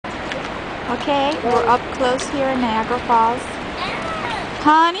Okay, we're up close here in Niagara Falls.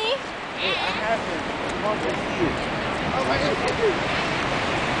 Honey? Hey, I haven't.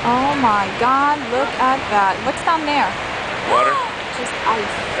 Oh my God, look at that. What's down there? Water. Just ice.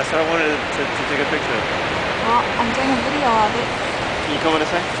 That's what I wanted to take a picture of. Well, I'm doing a video of it. Can you come on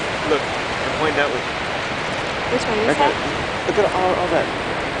this side? Look, I'm pointing that way. Which way? This side? Look at all that.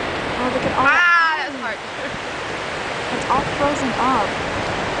 Oh, look at all that. That's hard. It's all frozen up.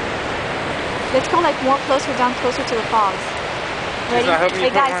 Let's go like more closer down, closer to the falls. Ready? Hey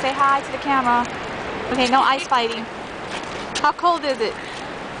guys, say hi to the camera. Okay, no ice fighting. How cold is it?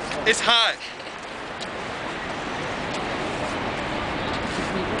 It's hot.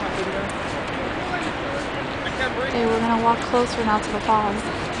 Okay, we're gonna walk closer now to the falls.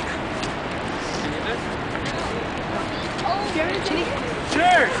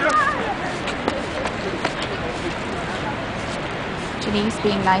 Sure. Janice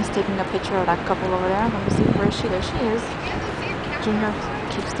being nice, taking a picture of that couple over there. Let me see, where is she? There she is. Junior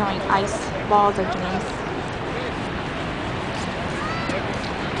keeps throwing ice balls at Janice.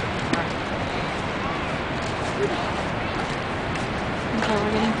 Okay,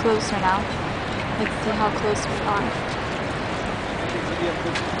 we're getting closer now. Let's see how close we are.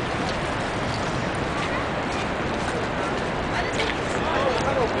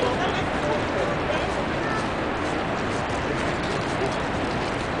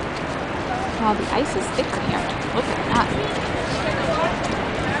 Wow, the ice is thick in here. Look at that.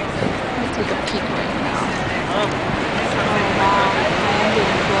 Let's take a peek right now. Oh wow, I am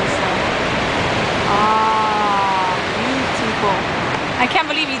getting closer. Ah, beautiful. I can't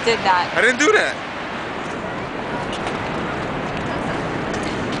believe you did that. I didn't do that.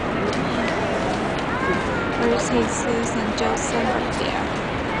 Where's Jesus and Joseph right there?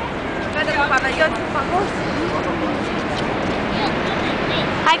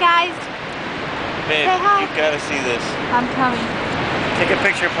 Hi guys. Babe, say hi. you gotta see this. I'm coming. Take a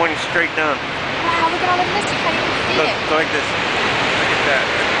picture pointing straight down. Wow, look at all the mist. You can't even see Look, it. go like this.